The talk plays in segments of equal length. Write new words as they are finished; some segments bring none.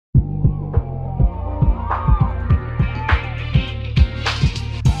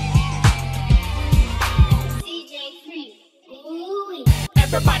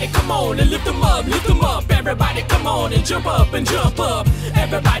come on and lift them up, lift them up. Everybody come on and jump up and jump up.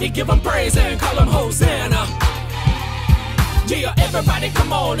 Everybody give him praise and call him Hosanna. Yeah, everybody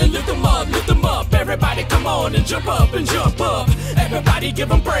come on and lift them up, lift them up. Everybody come on and jump up and jump up. Everybody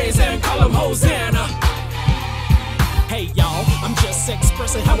give him praise and call him Hosanna. Hey y'all, I'm just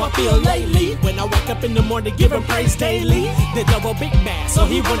expressing how I feel lately. When I wake up in the morning, give him praise daily. The double big man, so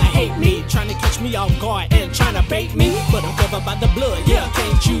he wanna hate me, trying to catch me off guard and trying to bait me. But I'm covered by the blood, yeah,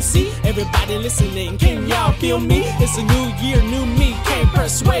 can't you see? Everybody listening, can y'all feel me? It's a new year, new me, can't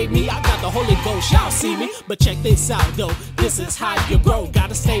persuade me. I got the Holy Ghost, y'all see me. But check this out though, this is how you grow.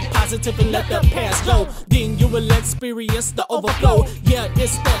 Gotta stay positive and let the past go. Then you will experience the overflow. Yeah,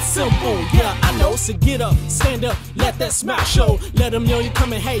 it's that simple, yeah, I know. So get up, stand up, let that smile show. Let them know you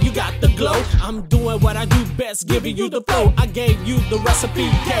coming, hey, you got the glow. I'm doing what I do best, giving you the flow. I gave you the recipe,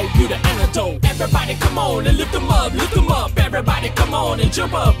 gave you the antidote. Everybody come on and lift them up, lift them up. Everybody come on and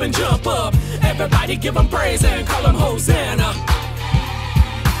jump up and jump up. Everybody give him praise and call him Hosanna.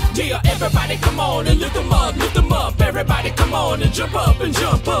 Yeah, everybody come on and lift them up, lift them up. Everybody come on and jump up and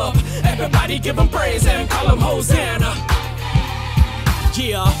jump up. Everybody give him praise and call him Hosanna.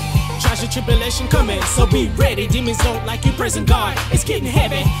 Yeah, trials and tribulation coming, so be ready. Demons don't like you praising God, it's getting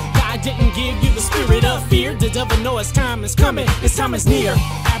heavy. God didn't give you the spirit of fear. The devil knows his time is coming, his time is near.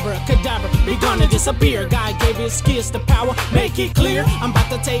 Abracadabra, we gonna disappear. God gave his kids the power, make it clear. I'm about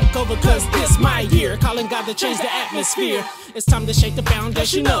to take over cause this my year. Calling God to change the atmosphere. It's time to shake the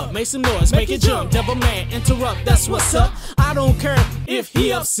foundation up. Make some noise, make it jump. Devil man, interrupt, that's what's up. I don't care if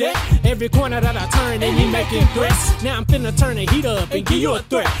he upset. Every corner that I turn and he making threats. Now I'm finna turn the heat up and give you a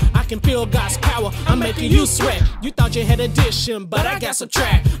threat. I can feel God's power, I'm making you sweat. You thought you had addition, but I got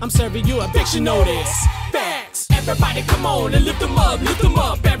subtract. I'm serving you eviction notice. Facts. Everybody come on and lift them up, lift them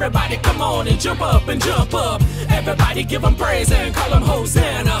up. Everybody come on and jump up and jump up. Everybody give him praise and call him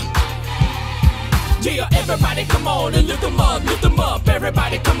Hosanna. Yeah, everybody come on and lift them up, lift them up.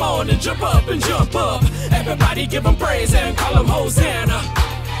 Everybody come on and jump up and jump up. Everybody give him praise and call him Hosanna.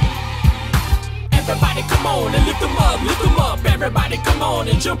 Everybody come on and lift them up, lift them up. Everybody come on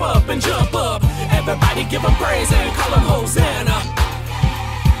and jump up and jump up. Everybody give him praise and call him Hosanna.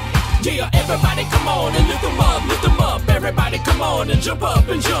 Yeah, everybody come on and lift them up, lift them up. Everybody come on and jump up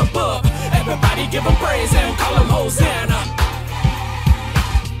and jump up. Everybody give him praise and call him Hosanna.